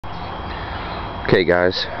Okay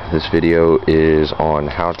guys, this video is on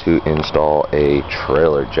how to install a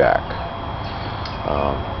trailer jack.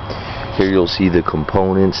 Here you'll see the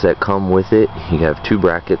components that come with it. You have 2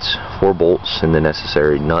 brackets, 4 bolts, and the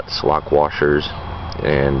necessary nuts, lock washers,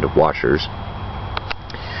 and washers.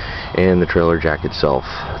 And the trailer jack itself.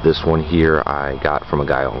 This one here I got from a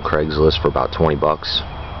guy on Craigslist for about 20 bucks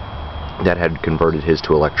that had converted his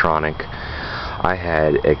to electronic. I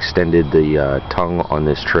had extended the tongue on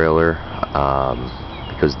this trailer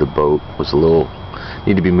because the boat was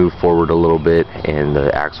needed to be moved forward a little bit, and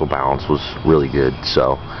the axle balance was really good.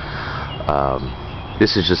 So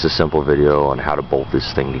this is just a simple video on how to bolt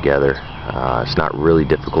this thing together. It's not really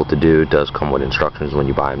difficult to do. It does come with instructions when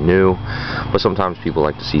you buy them new, but sometimes people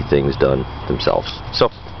like to see things done themselves. So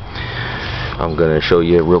I'm going to show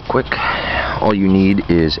you real quick. All you need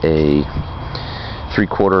is a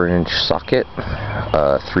 3/4 inch socket,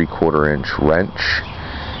 a 3/4 inch wrench,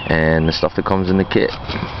 and the stuff that comes in the kit.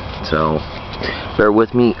 So bear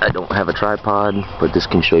with me, I don't have a tripod, but this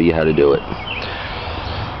can show you how to do it.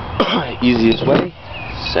 Easiest way,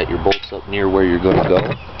 set your bolts up near where you're going to go.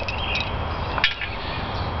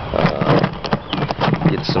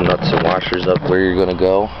 Get some nuts and washers up where you're going to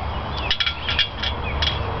go.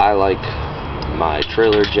 I like my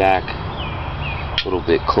trailer jack a little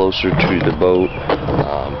bit closer to the boat,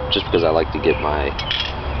 just because I like to get my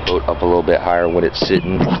boat up a little bit higher when it's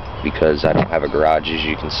sitting, because I don't have a garage, as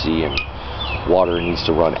you can see, and water needs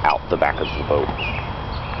to run out the back of the boat.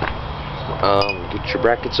 Get your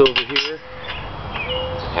brackets over here,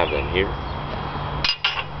 have them here,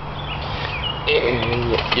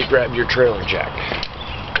 and you grab your trailer jack.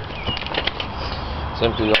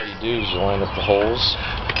 Simply all you do is you line up the holes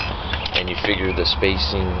and you figure the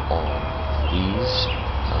spacing on these.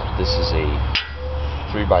 This is a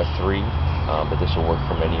 3x3, but this will work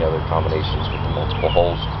for many other combinations with the multiple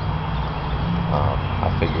holes. I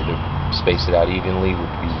figured to space it out evenly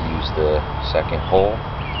would be use the second hole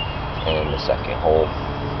and the second hole.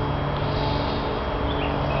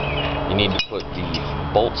 You need to put the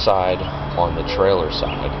bolt side on the trailer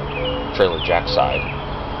jack side,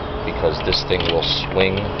 because this thing will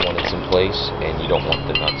swing when it's in place, and you don't want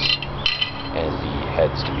the nuts and the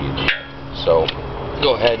heads to be in the way. So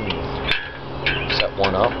go ahead and set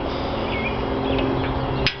one up.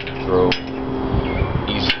 Throw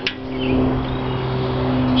easily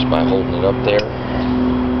just by holding it up there.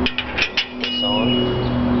 This on.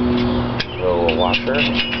 Throw a washer,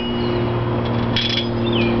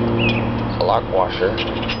 a lock washer,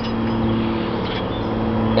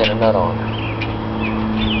 and a nut on.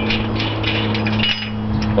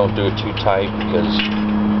 Don't do it too tight, because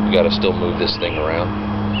you got to still move this thing around.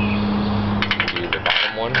 Do the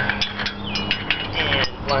bottom one and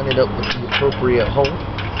line it up with the appropriate hole.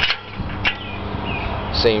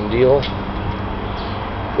 Same deal.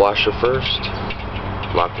 Washer first,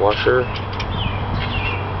 lock washer,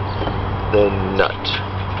 then nut.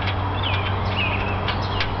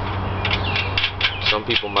 Some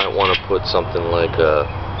people might want to put something like a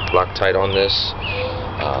Loctite on this.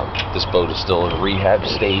 This boat is still in rehab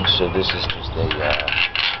stage, so this is just a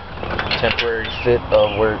temporary fit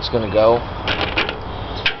of where it's going to go.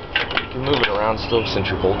 You can move it around still since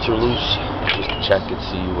your bolts are loose, just to check and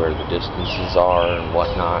see where the distances are and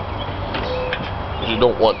whatnot. You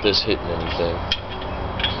don't want this hitting anything.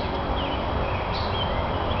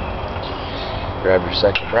 Grab your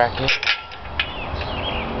second bracket,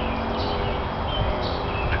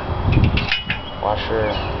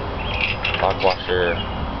 washer, lock washer,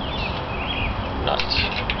 nuts.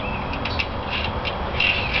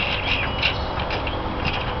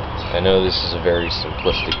 I know this is a very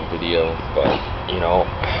simplistic video, but you know,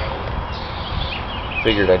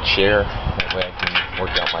 figured I'd share. That way I can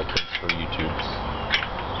work out my kinks for YouTube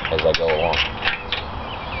as I go along.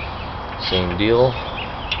 Same deal.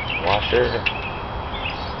 Washer,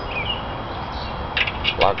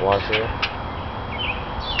 lock washer,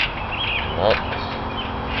 nut.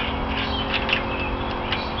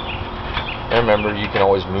 And remember, you can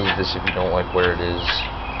always move this if you don't like where it is.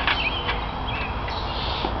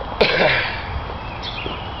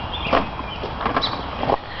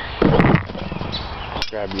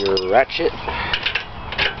 Grab your ratchet,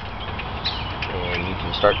 and you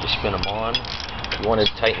can start to spin them on. You want to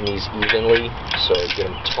tighten these evenly, so get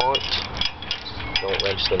them taut. Don't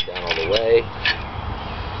wrench them down all the way.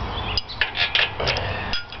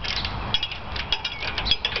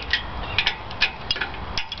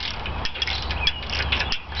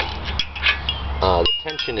 The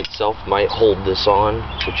tension itself might hold this on,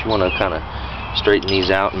 but you want to kind of straighten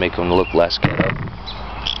these out and make them look less ghetto.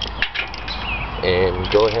 And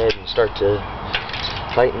go ahead and start to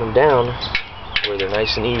tighten them down. where they're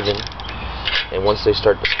nice and even. And once they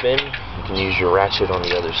start to spin, you can use your ratchet on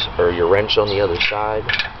the other, or your wrench on the other side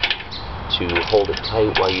to hold it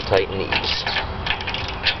tight while you tighten these.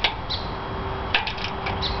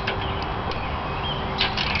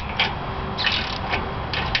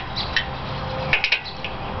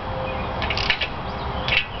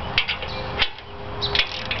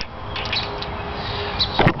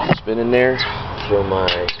 Spin in there, throw my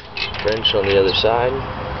wrench on the other side.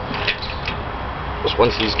 Just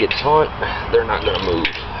once these get taut, they're not going to move.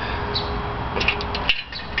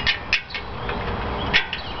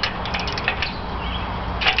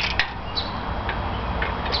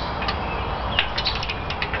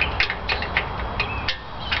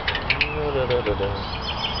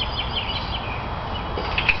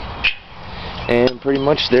 And pretty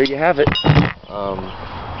much there you have it.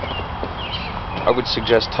 I would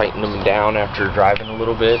suggest tightening them down after driving a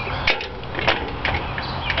little bit.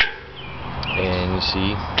 And you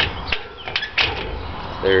see,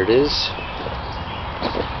 there it is.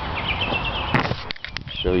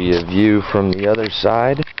 Show you a view from the other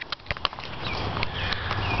side.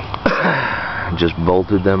 Just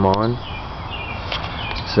bolted them on.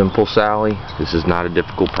 Simple, Sally. This is not a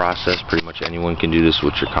difficult process. Pretty much anyone can do this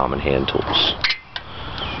with your common hand tools.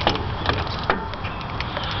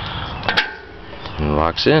 And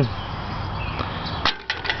locks in.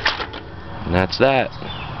 And that's that.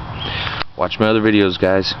 Watch my other videos,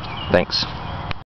 guys. Thanks.